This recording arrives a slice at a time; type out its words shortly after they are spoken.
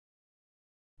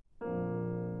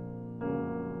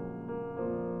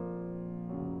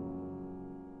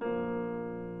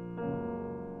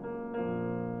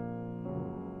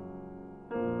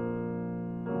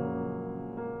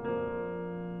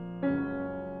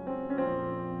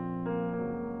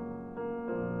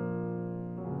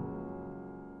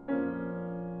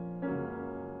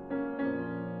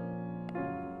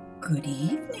Good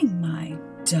evening, my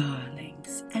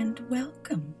darlings, and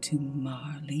welcome to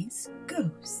Marley's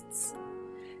Ghosts.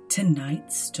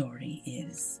 Tonight's story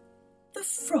is The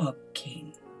Frog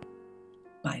King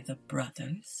by the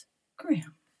Brothers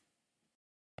Grimm.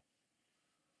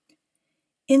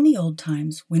 In the old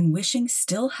times, when wishing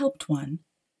still helped one,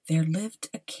 there lived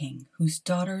a king whose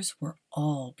daughters were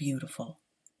all beautiful,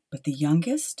 but the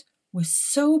youngest was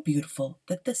so beautiful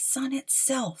that the sun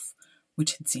itself,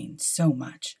 which had seen so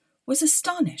much, was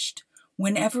astonished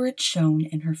whenever it shone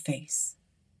in her face.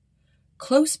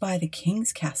 Close by the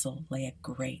king's castle lay a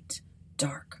great,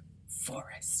 dark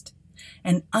forest,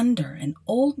 and under an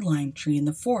old lime tree in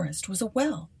the forest was a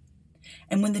well.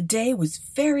 And when the day was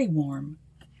very warm,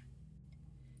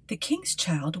 the king's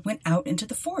child went out into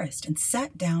the forest and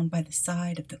sat down by the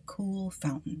side of the cool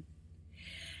fountain.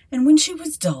 And when she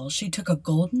was dull, she took a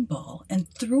golden ball and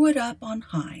threw it up on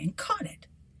high and caught it.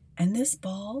 And this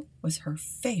ball was her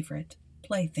favorite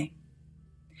plaything.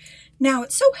 Now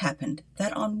it so happened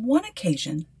that on one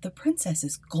occasion the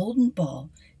princess's golden ball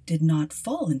did not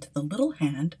fall into the little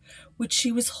hand which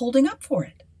she was holding up for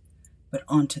it, but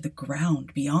onto the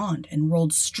ground beyond and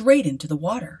rolled straight into the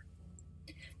water.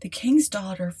 The king's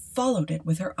daughter followed it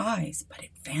with her eyes, but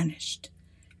it vanished,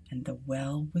 and the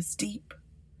well was deep,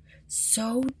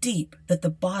 so deep that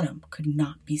the bottom could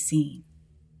not be seen.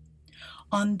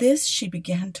 On this she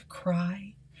began to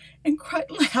cry, and cried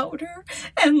louder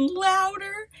and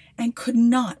louder, and could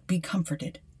not be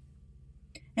comforted.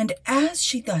 And as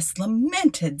she thus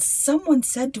lamented, someone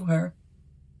said to her,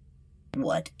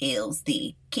 "What ails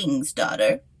thee, king's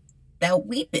daughter? Thou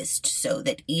weepest so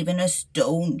that even a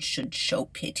stone should show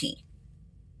pity."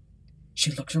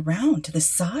 She looked around to the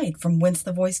side from whence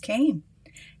the voice came,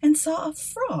 and saw a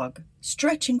frog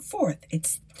stretching forth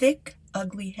its thick,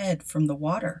 ugly head from the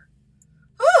water.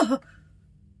 "Ah,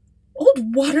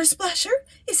 old water splasher,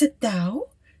 is it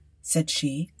thou?" said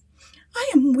she.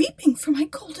 "I am weeping for my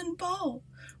golden ball,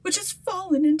 which has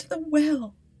fallen into the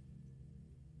well."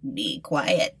 "Be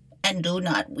quiet, and do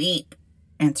not weep,"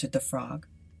 answered the frog.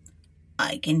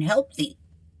 "I can help thee,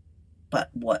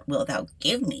 but what wilt thou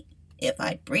give me if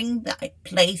I bring thy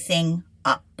plaything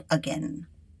up again?"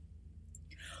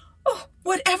 "Oh,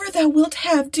 whatever thou wilt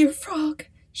have, dear frog,"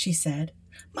 she said.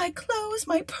 "My clothes,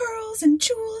 my pearls and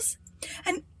jewels,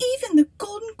 and even the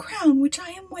golden crown which I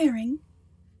am wearing."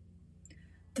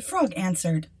 The frog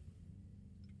answered,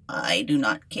 "I do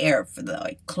not care for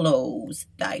thy clothes,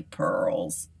 thy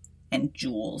pearls and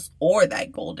jewels, or thy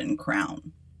golden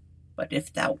crown. But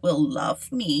if thou wilt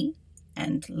love me,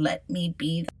 and let me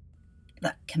be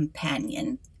thy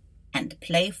companion and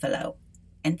playfellow,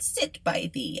 and sit by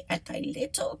thee at thy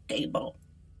little table,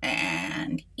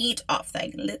 and eat off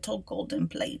thy little golden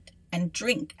plate, and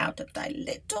drink out of thy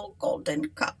little golden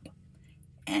cup,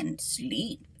 and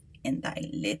sleep in thy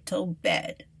little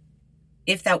bed.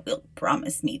 If thou wilt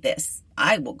promise me this,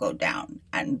 I will go down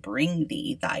and bring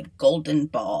thee thy golden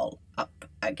ball up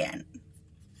again."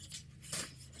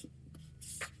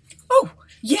 "Oh,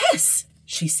 yes,"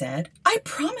 she said, "I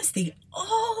promise thee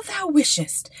all thou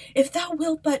wishest, if thou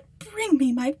wilt but bring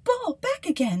me my ball back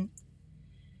again."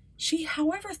 She,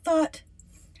 however, thought,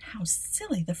 "How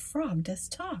silly the frog does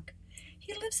talk.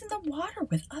 He lives in the water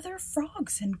with other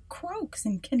frogs and croaks,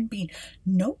 and can be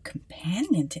no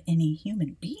companion to any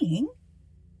human being."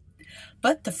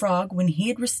 But the frog, when he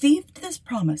had received this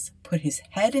promise, put his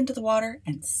head into the water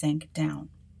and sank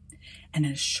down, and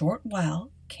in a short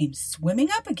while came swimming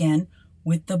up again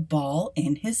with the ball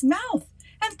in his mouth,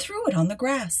 and threw it on the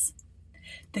grass.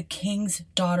 The king's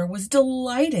daughter was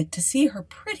delighted to see her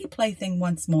pretty plaything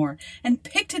once more, and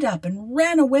picked it up and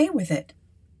ran away with it.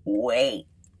 "Wait,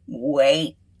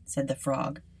 wait," said the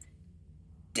frog.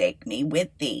 "Take me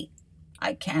with thee.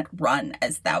 I can't run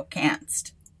as thou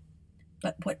canst."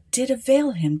 But what did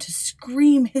avail him to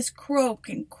scream his croak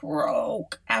and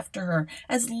croak after her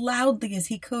as loudly as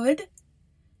he could?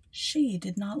 She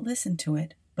did not listen to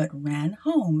it, but ran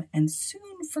home and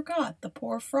soon forgot the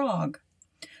poor frog,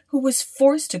 who was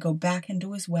forced to go back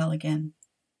into his well again.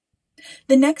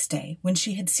 The next day, when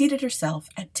she had seated herself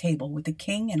at table with the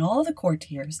king and all the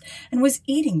courtiers, and was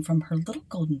eating from her little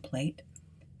golden plate,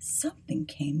 something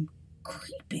came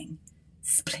creeping,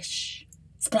 splish,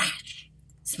 splash,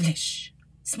 splish,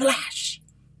 splash,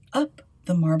 up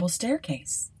the marble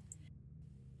staircase.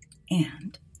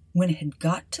 And when it had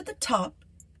got to the top,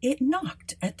 it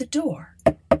knocked at the door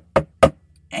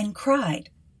and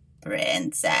cried,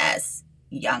 "Princess,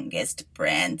 youngest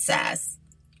princess,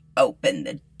 open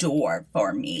the door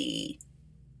for me."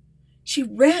 She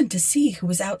ran to see who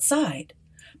was outside,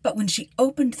 but when she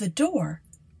opened the door,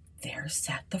 there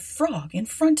sat the frog in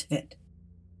front of it.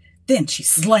 Then she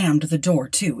slammed the door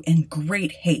to in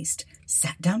great haste,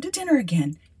 sat down to dinner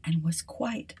again, and was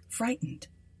quite frightened.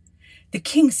 The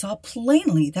king saw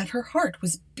plainly that her heart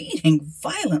was beating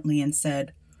violently and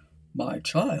said, "My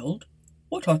child,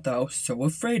 what art thou so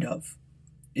afraid of?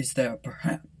 Is there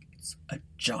perhaps a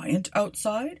giant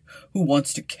outside who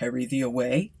wants to carry thee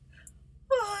away?"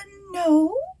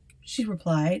 No," she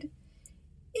replied.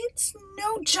 "It's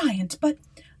no giant, but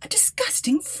a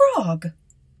disgusting frog."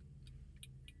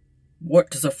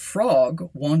 "What does a frog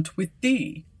want with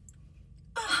thee?"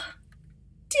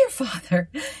 Dear father,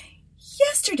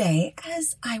 yesterday,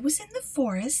 as I was in the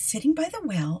forest sitting by the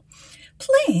well,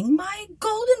 playing, my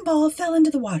golden ball fell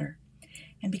into the water,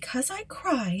 and because I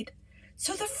cried,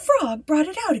 so the frog brought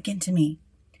it out again to me,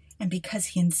 and because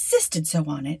he insisted so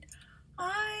on it,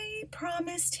 I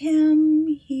promised him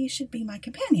he should be my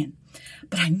companion,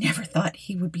 but I never thought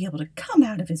he would be able to come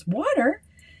out of his water,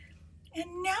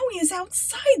 and now he is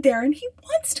outside there, and he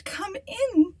wants to come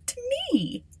in to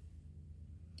me."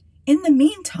 In the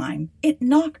meantime, it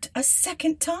knocked a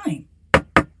second time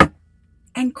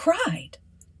and cried,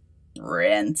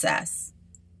 "Princess,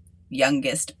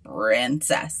 youngest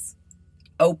princess,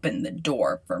 open the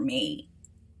door for me.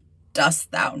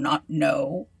 Dost thou not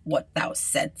know what thou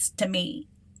saidst to me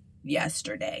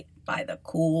yesterday by the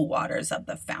cool waters of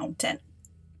the fountain?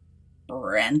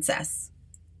 Princess,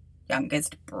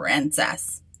 youngest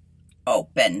princess,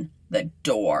 open the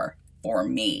door for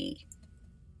me."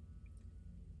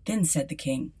 Then said the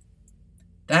king,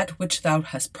 "That which thou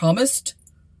hast promised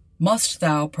must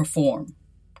thou perform.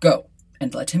 Go,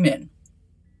 and let him in."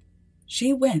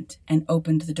 She went and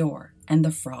opened the door, and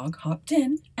the frog hopped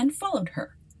in and followed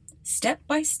her, step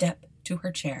by step, to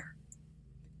her chair.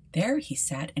 There he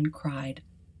sat and cried,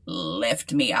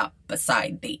 "Lift me up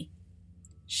beside thee."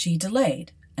 She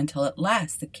delayed until at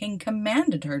last the king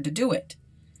commanded her to do it.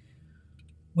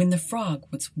 When the frog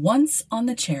was once on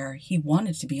the chair, he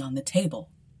wanted to be on the table.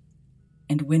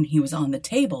 And when he was on the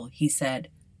table, he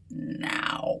said,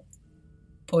 "Now,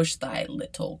 push thy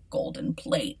little golden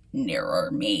plate nearer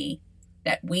me,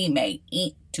 that we may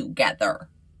eat together."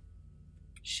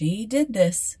 She did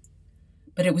this,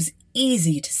 but it was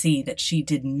easy to see that she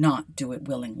did not do it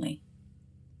willingly.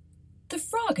 The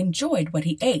frog enjoyed what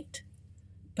he ate,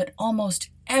 but almost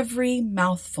every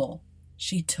mouthful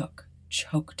she took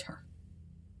choked her.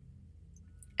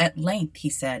 At length he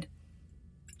said,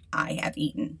 "I have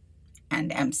eaten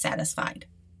and am satisfied.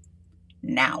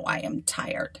 Now I am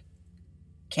tired.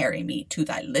 Carry me to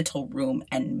thy little room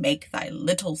and make thy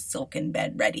little silken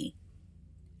bed ready,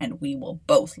 and we will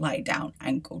both lie down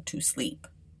and go to sleep."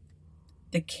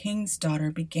 The king's daughter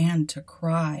began to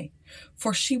cry,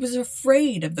 for she was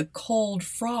afraid of the cold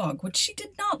frog, which she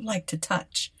did not like to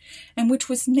touch, and which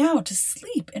was now to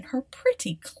sleep in her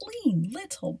pretty, clean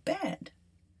little bed.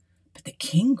 But the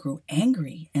king grew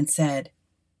angry and said,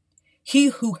 "He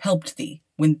who helped thee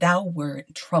when thou wert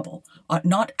in trouble ought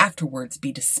not afterwards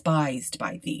be despised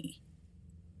by thee."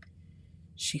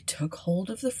 She took hold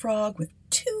of the frog with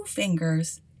 2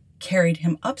 fingers, carried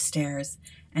him upstairs,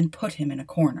 and put him in a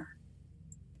corner.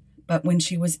 But when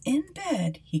she was in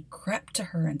bed, he crept to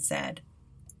her and said,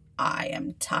 "I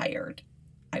am tired.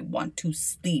 I want to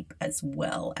sleep as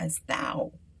well as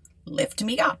thou. Lift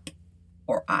me up,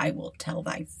 or I will tell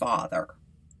thy father."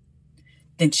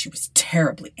 Then she was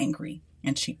terribly angry,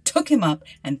 and she took him up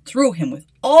and threw him with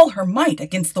all her might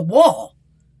against the wall.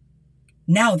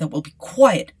 "Now thou wilt be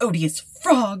quiet, odious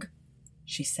frog,"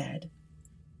 she said.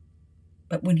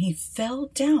 But when he fell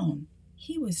down,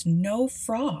 he was no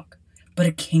frog, but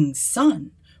a king's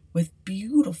son with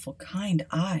beautiful, kind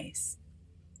eyes.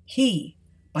 He,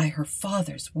 by her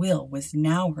father's will, was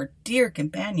now her dear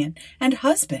companion and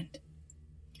husband.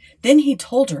 Then he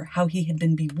told her how he had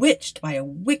been bewitched by a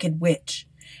wicked witch,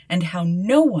 and how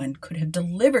no one could have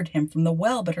delivered him from the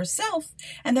well but herself,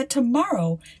 and that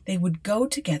tomorrow they would go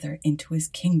together into his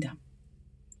kingdom.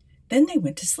 Then they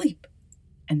went to sleep,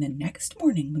 and the next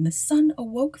morning when the sun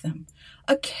awoke them,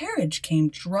 a carriage came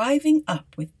driving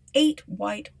up with 8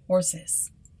 white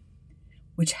horses,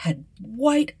 which had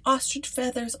white ostrich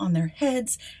feathers on their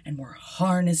heads and were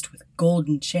harnessed with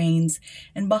golden chains,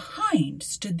 and behind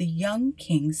stood the young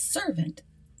king's servant,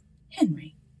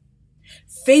 Henry.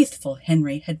 Faithful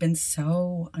Henry had been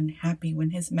so unhappy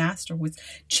when his master was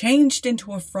changed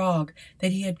into a frog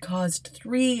that he had caused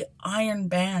 3 iron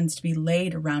bands to be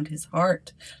laid around his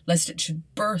heart, lest it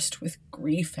should burst with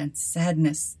grief and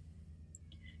sadness.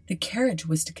 The carriage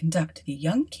was to conduct the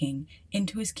young king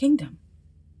into his kingdom.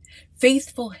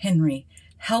 Faithful Henry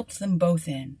helped them both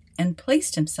in and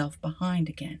placed himself behind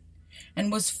again,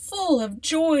 and was full of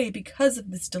joy because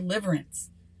of this deliverance.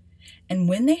 And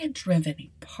when they had driven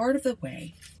a part of the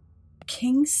way, the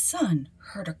king's son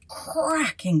heard a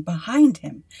cracking behind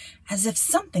him, as if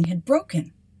something had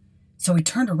broken. So he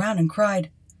turned around and cried,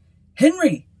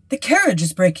 "Henry, the carriage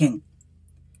is breaking."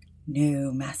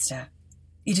 "No, master,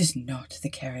 it is not the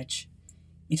carriage.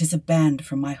 It is a band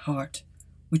from my heart,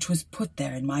 which was put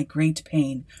there in my great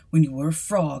pain when you were a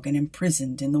frog and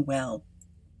imprisoned in the well."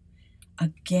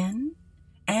 Again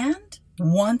and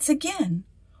once again,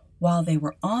 while they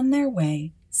were on their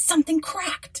way, something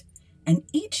cracked, and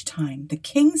each time the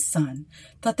king's son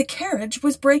thought the carriage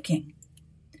was breaking.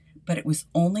 But it was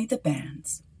only the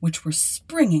bands which were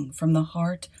springing from the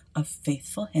heart of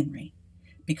faithful Henry,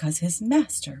 because his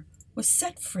master was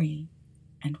set free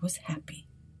and was happy.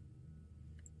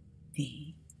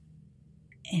 The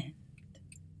end.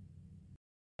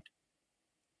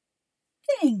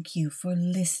 Thank you for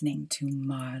listening to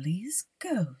Marley's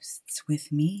Ghosts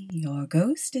with me, your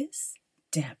ghostess,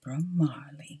 Deborah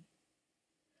Marley.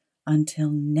 Until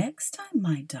next time,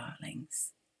 my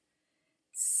darlings,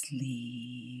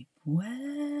 sleep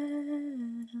well.